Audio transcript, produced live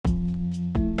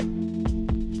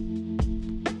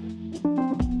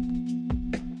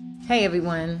Hey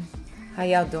everyone, how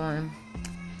y'all doing?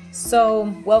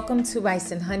 So, welcome to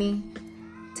Rice and Honey.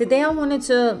 Today I wanted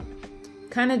to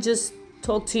kind of just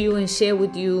talk to you and share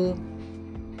with you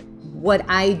what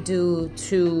I do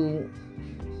to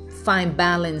find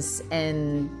balance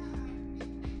and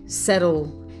settle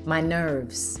my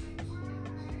nerves.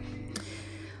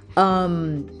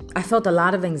 I felt a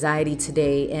lot of anxiety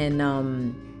today,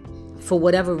 and for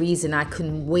whatever reason, I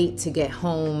couldn't wait to get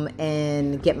home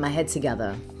and get my head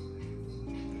together.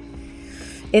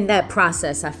 In that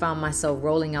process, I found myself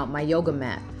rolling out my yoga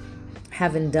mat.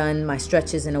 Haven't done my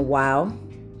stretches in a while.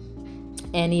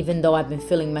 And even though I've been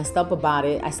feeling messed up about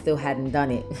it, I still hadn't done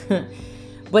it.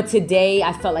 But today,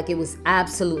 I felt like it was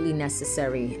absolutely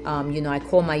necessary. I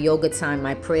call my yoga time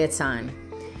my prayer time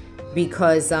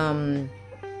because I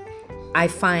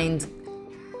find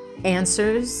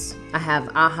answers. I have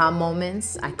aha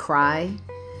moments. I cry.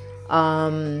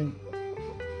 And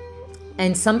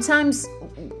sometimes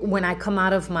when I come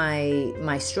out of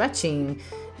my stretching,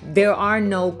 there are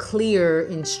no clear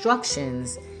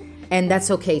instructions, and that's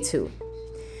okay too.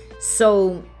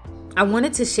 So I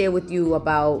wanted to share with you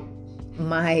about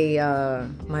my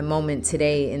moment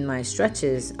today in my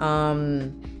stretches. I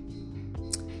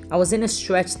was in a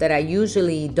stretch that I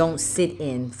usually don't sit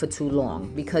in for too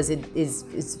long because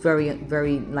it's very,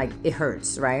 very, like, it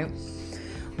hurts, right?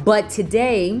 But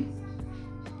today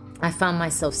I found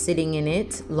myself sitting in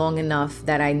it long enough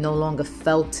that I no longer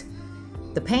felt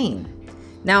the pain.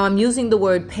 Now I'm using the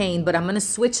word pain, but I'm going to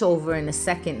switch over in a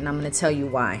second and I'm going to tell you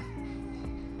why.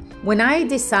 When I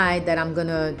decide that I'm going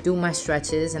to do my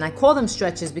stretches, and I call them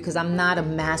stretches because I'm not a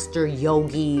master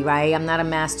yogi, right? I'm not a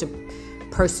master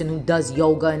person who does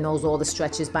yoga and knows all the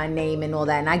stretches by name and all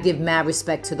that. And I give mad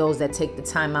respect to those that take the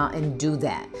time out and do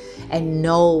that and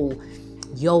know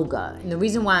yoga. And the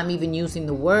reason why I'm even using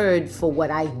the word for what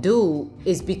I do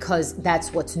is because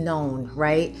that's what's known,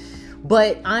 right?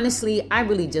 But honestly, I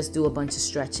really just do a bunch of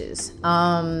stretches.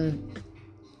 But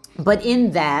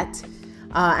in that,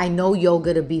 I know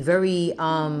yoga to be very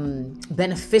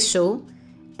beneficial.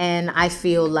 And I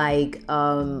feel like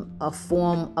a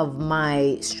form of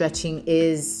my stretching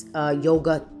is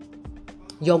yoga-like.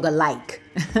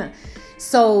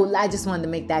 So I just wanted to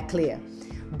make that clear.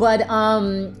 But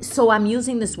so I'm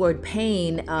using this word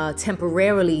pain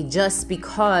temporarily just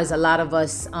because a lot of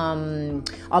us are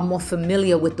more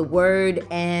familiar with the word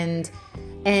and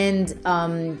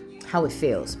how it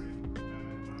feels.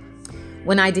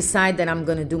 When I decide that I'm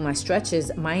going to do my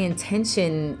stretches, my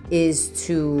intention is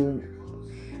to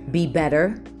be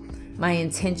better. My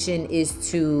intention is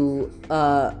to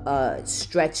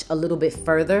stretch a little bit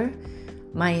further.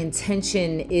 My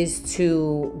intention is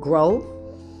to grow.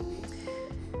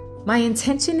 My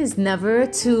intention is never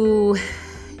to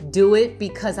do it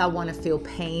because I want to feel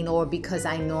pain or because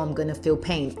I know I'm going to feel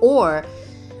pain. Or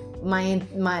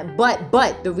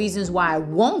but the reasons why I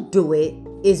won't do it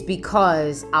is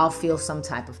because I'll feel some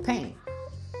type of pain.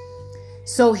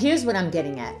 So here's what I'm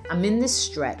getting at. I'm in this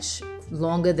stretch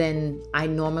longer than I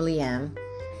normally am.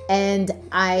 And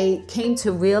I came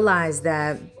to realize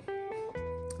that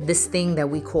this thing that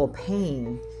we call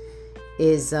pain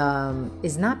is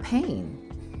not pain.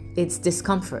 It's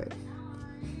discomfort.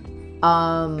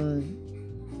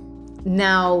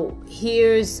 Now,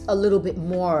 here's a little bit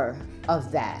more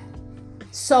of that.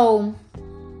 So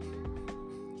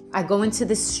I go into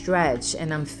this stretch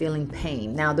and I'm feeling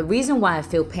pain. Now, the reason why I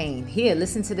feel pain, here,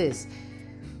 listen to this.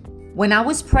 When I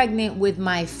was pregnant with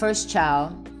my first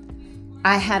child,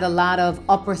 I had a lot of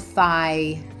upper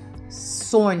thigh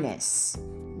soreness,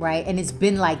 right? And it's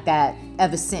been like that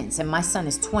ever since. And my son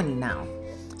is 20 now.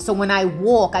 So when I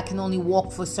walk, I can only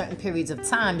walk for certain periods of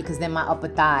time because then my upper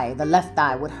thigh, the left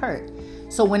thigh, would hurt.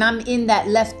 So when I'm in that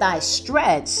left thigh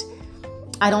stretch,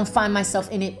 I don't find myself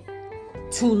in it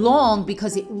too long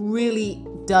because it really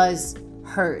does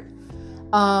hurt.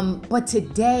 But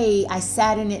today I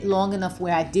sat in it long enough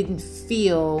where I didn't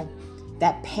feel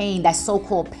that pain, that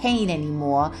so-called pain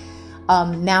anymore.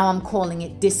 Now I'm calling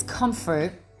it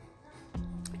discomfort.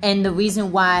 And the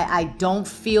reason why I don't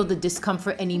feel the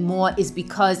discomfort anymore is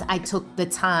because I took the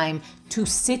time to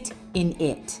sit in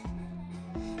it.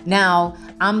 Now,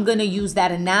 I'm going to use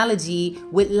that analogy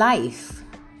with life.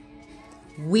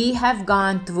 We have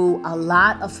gone through a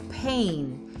lot of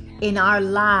pain in our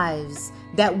lives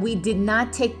that we did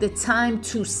not take the time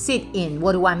to sit in.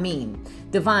 What do I mean?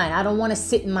 Divine, I don't want to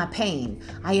sit in my pain.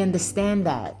 I understand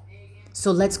that.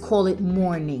 So let's call it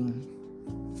mourning.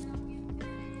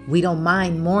 We don't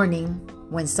mind mourning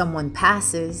when someone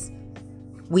passes.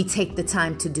 We take the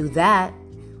time to do that.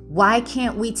 Why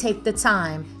can't we take the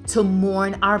time to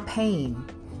mourn our pain?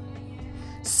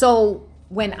 So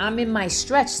when I'm in my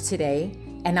stretch today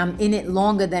and I'm in it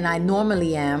longer than I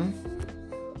normally am,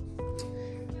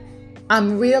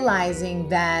 I'm realizing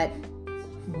that,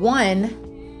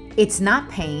 one, it's not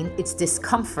pain, it's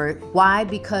discomfort. Why?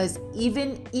 Because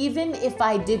even if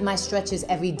I did my stretches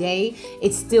every day,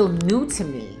 it's still new to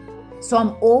me. So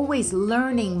I'm always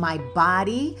learning my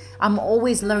body. I'm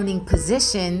always learning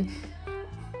position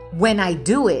when I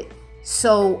do it.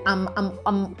 So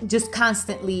I'm just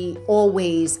constantly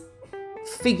always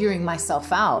figuring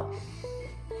myself out.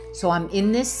 So I'm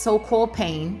in this so-called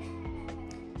pain.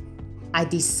 I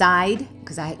decide,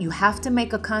 because you have to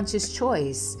make a conscious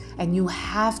choice, and you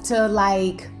have to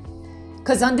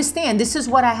because understand, this is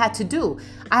what I had to do.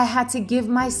 I had to give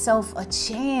myself a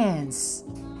chance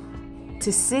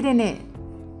to sit in it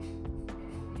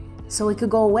so it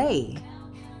could go away,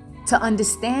 to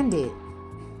understand it,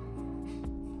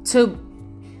 to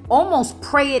almost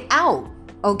pray it out,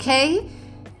 okay?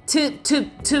 To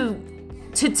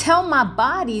tell my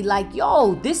body like,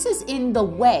 yo, this is in the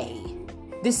way.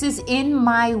 This is in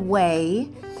my way.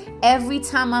 Every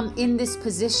time I'm in this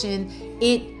position,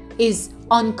 it is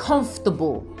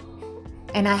uncomfortable.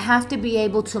 And I have to be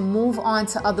able to move on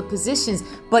to other positions.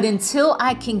 But until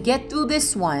I can get through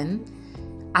this one,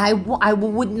 I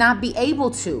would not be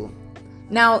able to.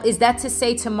 Now, is that to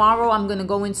say tomorrow I'm going to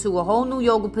go into a whole new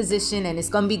yoga position and it's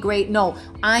going to be great? No,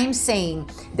 I'm saying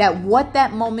that what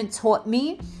that moment taught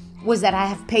me was that I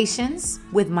have patience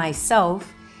with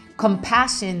myself,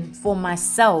 compassion for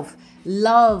myself,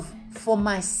 love for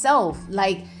myself.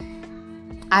 Like,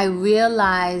 I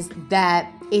realized that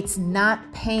it's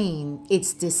not pain,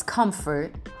 it's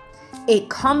discomfort. It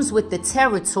comes with the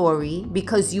territory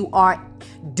because you are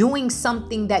doing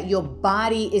something that your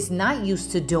body is not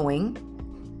used to doing,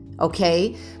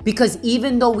 okay? Because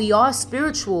even though we are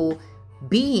spiritual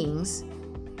beings,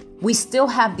 we still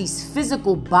have these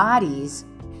physical bodies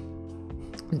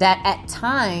that at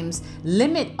times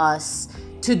limit us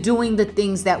to doing the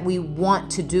things that we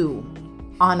want to do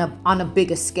on a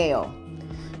bigger scale.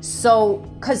 So,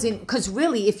 because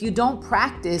really, if you don't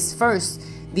practice first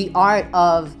the art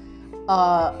of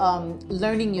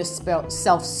learning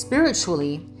yourself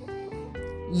spiritually,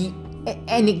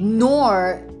 and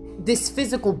ignore this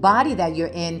physical body that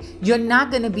you're in, you're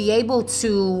not going to be able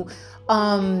to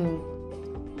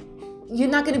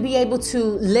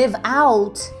live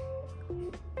out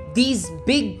these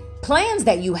big plans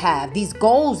that you have, these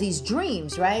goals, these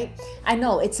dreams, right? I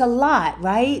know it's a lot,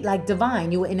 right? Like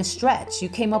Divine, you were in a stretch. You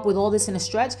came up with all this in a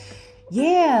stretch.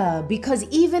 Yeah, because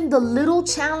even the little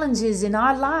challenges in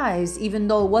our lives, even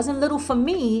though it wasn't little for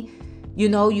me, you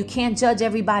can't judge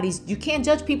you can't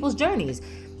judge people's journeys.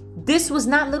 This was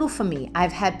not little for me.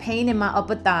 I've had pain in my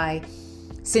upper thigh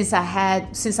since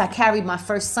I carried my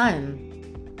first son.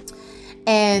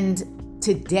 And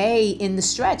today in the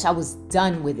stretch, I was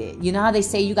done with it. You know how they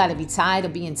say you got to be tired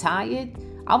of being tired?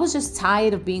 I was just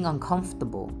tired of being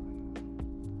uncomfortable.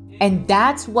 And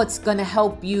that's what's going to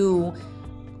help you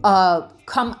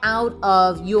come out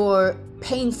of your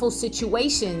painful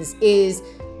situations, is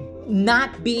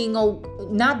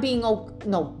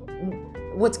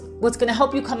what's going to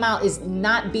help you come out is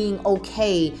not being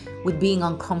okay with being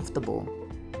uncomfortable.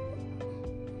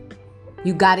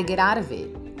 You got to get out of it.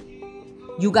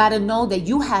 You got to know that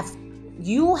you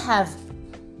have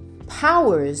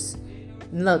powers.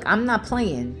 Look, I'm not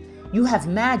playing. You have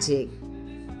magic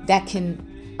that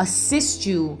can assist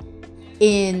you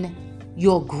in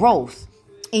your growth,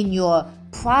 in your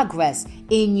progress,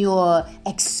 in your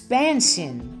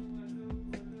expansion.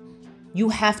 You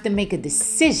have to make a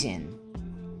decision.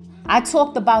 I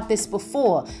talked about this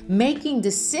before. Making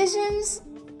decisions,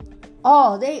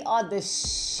 oh, they are the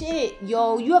shit,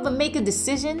 yo. You ever make a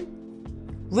decision?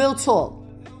 Real talk.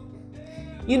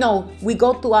 We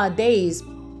go through our days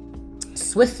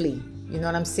swiftly. You know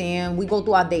what I'm saying? We go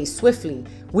through our days swiftly.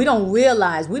 We don't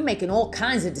realize we're making all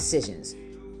kinds of decisions.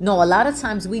 No, a lot of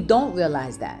times we don't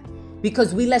realize that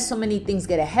because we let so many things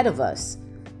get ahead of us.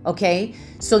 Okay?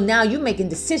 So now you're making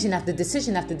decision after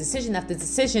decision after decision after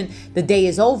decision. The day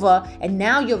is over, and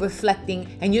now you're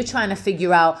reflecting and you're trying to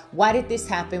figure out, why did this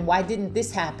happen? Why didn't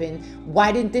this happen?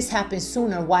 Why didn't this happen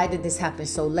sooner? Why did this happen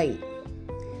so late?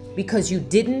 Because you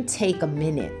didn't take a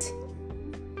minute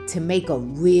to make a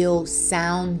real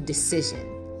sound decision.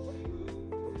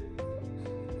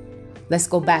 Let's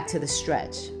go back to the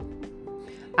stretch.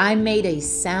 I made a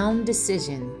sound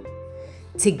decision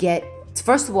to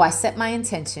first of all, I set my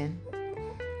intention.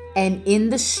 And in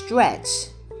the stretch,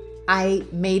 I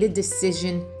made a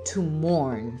decision to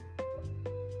mourn.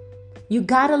 You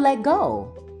gotta let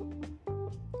go.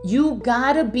 You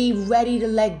gotta be ready to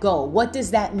let go. What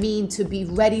does that mean, to be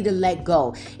ready to let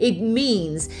go? It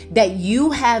means that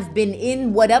you have been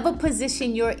in whatever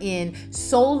position you're in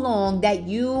so long that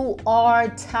you are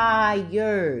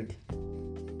tired.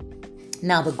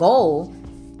 Now, the goal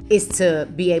is to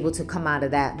be able to come out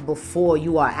of that before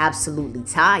you are absolutely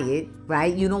tired,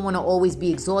 right? You don't want to always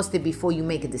be exhausted before you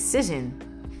make a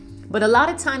decision. But a lot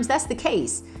of times that's the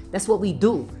case. That's what we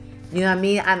do. You know what I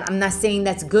mean? I'm not saying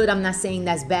that's good. I'm not saying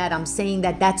that's bad. I'm saying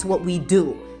that that's what we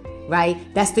do, right?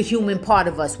 That's the human part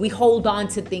of us. We hold on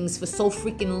to things for so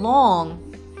freaking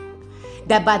long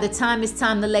that by the time it's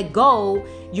time to let go,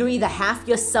 you're either half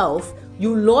yourself,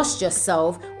 you lost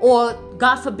yourself, or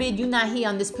God forbid you're not here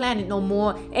on this planet no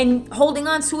more, and holding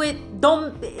on to it,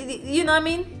 you know what I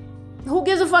mean? Who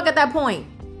gives a fuck at that point?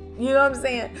 You know what I'm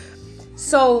saying?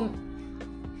 So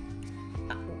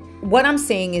what I'm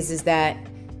saying is that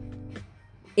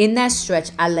in that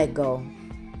stretch, I let go.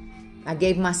 I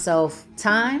gave myself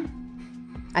time.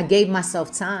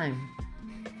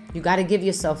 You got to give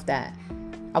yourself that.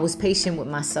 I was patient with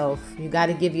myself. You got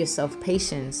to give yourself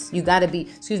patience. You got to be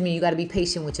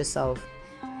patient with yourself.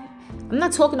 I'm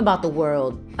not talking about the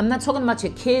world. I'm not talking about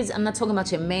your kids. I'm not talking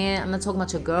about your man. I'm not talking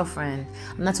about your girlfriend.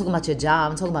 I'm not talking about your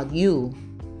job. I'm talking about you.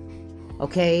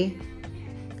 Okay?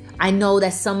 I know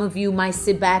that some of you might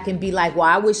sit back and be like, well,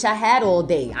 I wish I had all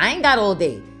day. I ain't got all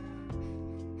day.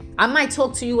 I might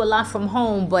talk to you a lot from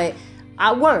home, but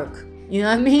I work. You know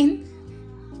what I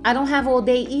mean? I don't have all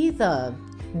day either.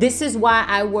 This is why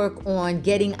I work on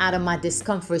getting out of my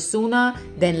discomfort sooner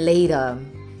than later.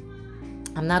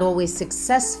 I'm not always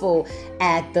successful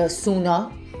at the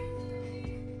sooner.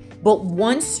 But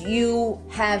once you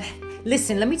have...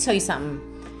 Listen, let me tell you something.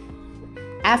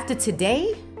 After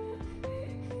today,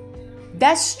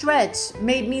 that stretch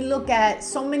made me look at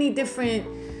so many different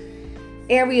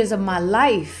areas of my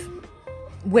life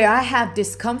where I have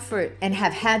discomfort and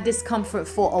have had discomfort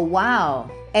for a while.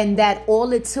 And that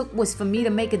all it took was for me to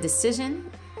make a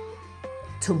decision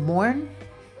to mourn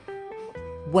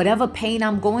whatever pain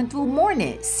I'm going through. Mourn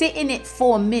it. Sit in it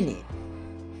for a minute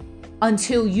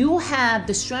until you have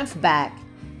the strength back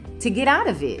to get out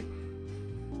of it.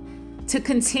 To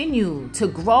continue, to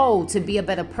grow, to be a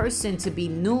better person, to be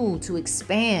new, to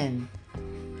expand.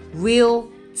 Real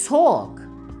talk.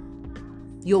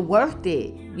 You're worth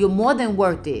it. You're more than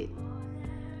worth it.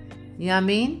 You know what I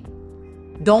mean?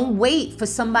 Don't wait for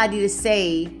somebody to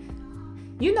say,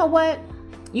 you know what?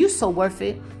 You're so worth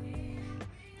it.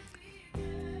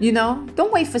 You know,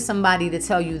 don't wait for somebody to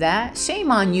tell you that.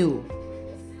 Shame on you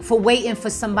for waiting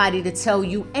for somebody to tell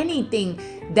you anything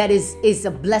that is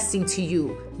a blessing to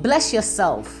you. Bless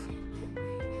yourself.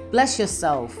 Bless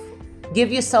yourself.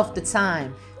 Give yourself the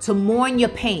time to mourn your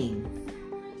pain.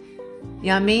 You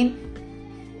know what I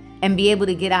mean? And be able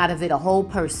to get out of it a whole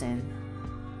person.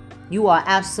 You are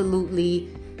absolutely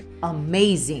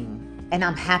amazing. And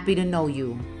I'm happy to know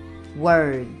you.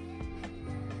 Word.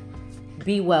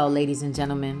 Be well, ladies and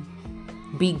gentlemen.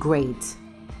 Be great.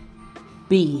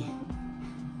 Be.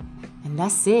 And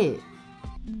that's it.